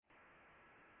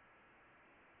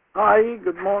Hi,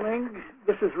 good morning.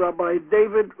 This is Rabbi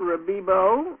David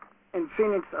Rabibo in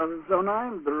Phoenix, Arizona.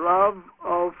 I'm the Rav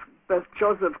of Beth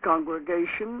Joseph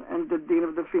Congregation and the Dean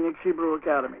of the Phoenix Hebrew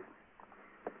Academy.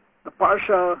 The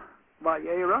Parsha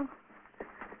Vayera.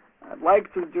 I'd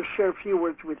like to just share a few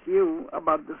words with you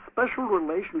about the special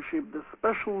relationship, the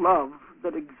special love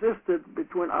that existed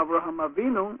between Avraham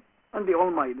Avinu and the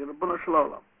Almighty, Ribbono Shel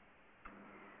Olam.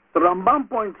 The Rambam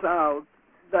points out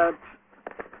that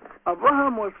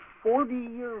Abraham was 40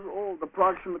 years old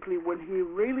approximately when he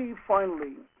really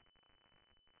finally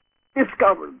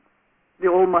discovered the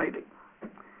Almighty.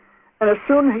 And as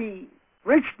soon as he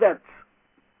reached that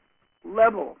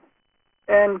level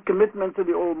and commitment to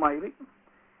the Almighty,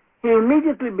 he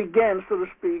immediately began, so to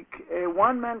speak, a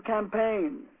one-man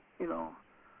campaign,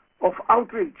 of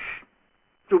outreach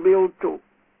to be able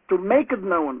to make it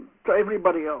known to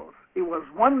everybody else. He was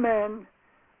one man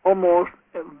almost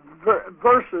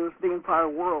versus the entire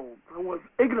world, who was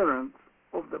ignorant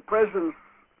of the presence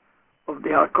of the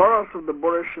Hakaras of the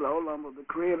Borei Shel Olam, of the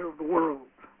Creator of the world.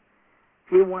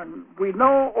 We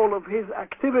know all of his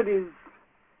activities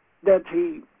that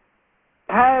he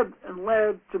had and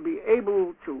led to be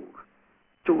able to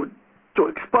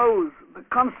expose the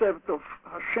concept of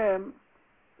Hashem,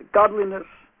 godliness,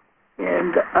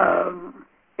 and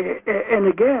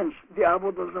against the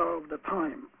Avodah Zarah of the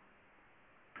time.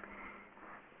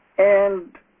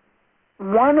 And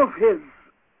one of his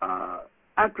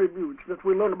attributes that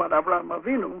we learn about Avraham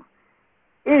Avinu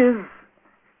is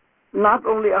not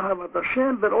only Ahavat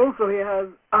Hashem, but also he has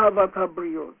Ahavat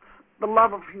HaBriot, the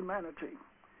love of humanity.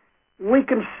 We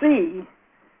can see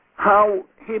how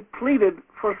he pleaded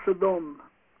for Sodom,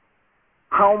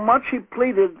 how much he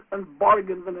pleaded and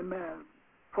bargained with a man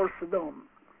for Sodom.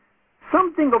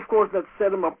 Something, of course, that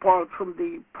set him apart from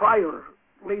the prior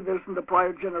leaders in the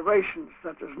prior generations,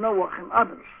 such as Noah and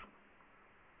others.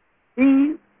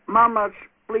 He, Mamash,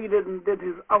 pleaded and did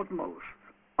his utmost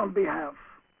on behalf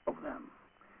of them.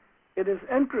 It is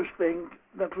interesting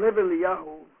that Lev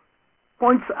Eliyahu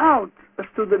points out as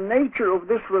to the nature of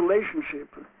this relationship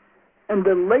and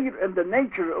the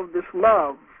nature of this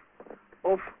love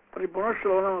of Ribbono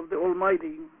Shel Olam, of the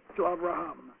Almighty, to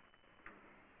Abraham.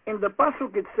 In the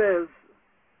pasuk it says,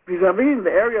 vis-a-vis in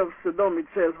the area of Sodom, it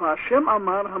says, Hashem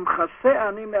amar hamchaseh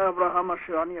ani me'Avraham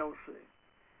asher ani oseh.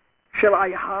 Shall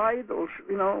I hide,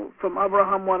 from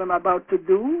Abraham what I'm about to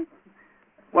do,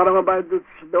 what I'm about to do to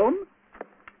Sodom?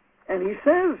 And he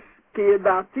says, Ki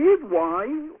yedatid, why?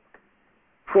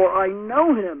 For I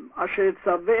know him, asher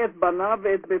tzaveh et banav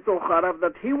et beto charav,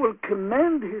 that he will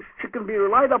commend can be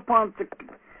relied upon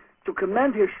to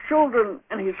commend his children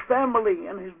and his family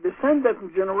and his descendants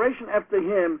and generation after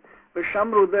him.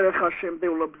 V'shamru derech Hashem, they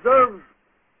will observe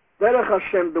derech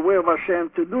Hashem, the way of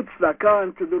Hashem, to do tzedakah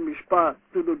and to do mishpat,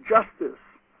 to do justice.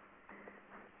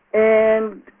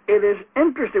 And it is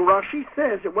interesting, Rashi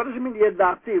says, what does it mean,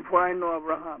 yedati, for I know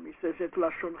Abraham? He says, et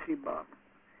lashon chiba.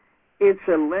 It's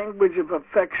a language of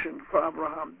affection for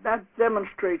Abraham. That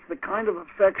demonstrates the kind of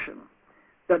affection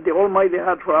that the Almighty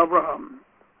had for Abraham.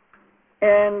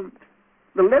 And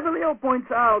the Lev Eliyahu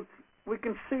points out, we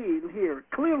can see in here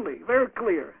clearly, very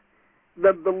clear,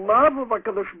 that the love of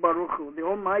HaKadosh Baruch Hu, the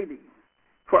Almighty,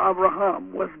 for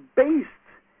Abraham was based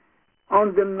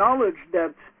on the knowledge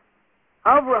that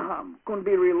Abraham could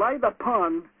be relied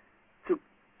upon to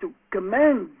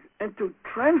commend and to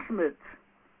transmit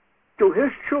to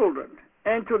his children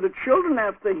and to the children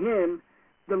after him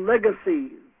the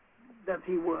legacy that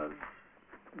he was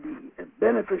the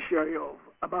beneficiary of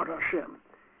about Hashem.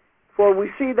 For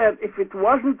we see that if it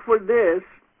wasn't for this,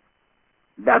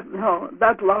 that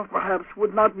love perhaps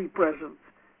would not be present.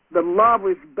 The love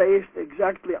is based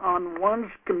exactly on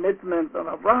one's commitment, on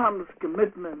Abraham's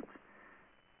commitment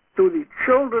to the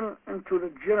children and to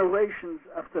the generations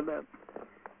after that.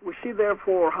 We see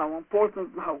therefore how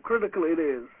important and how critical it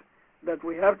is that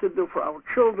we have to do for our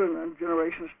children and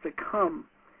generations to come,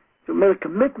 to make a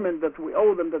commitment that we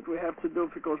owe them, that we have to do,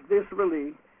 because this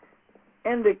really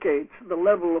indicates the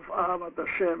level of Ahavat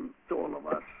Hashem to all of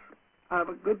us. Have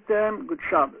a good time, good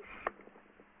Shabbos.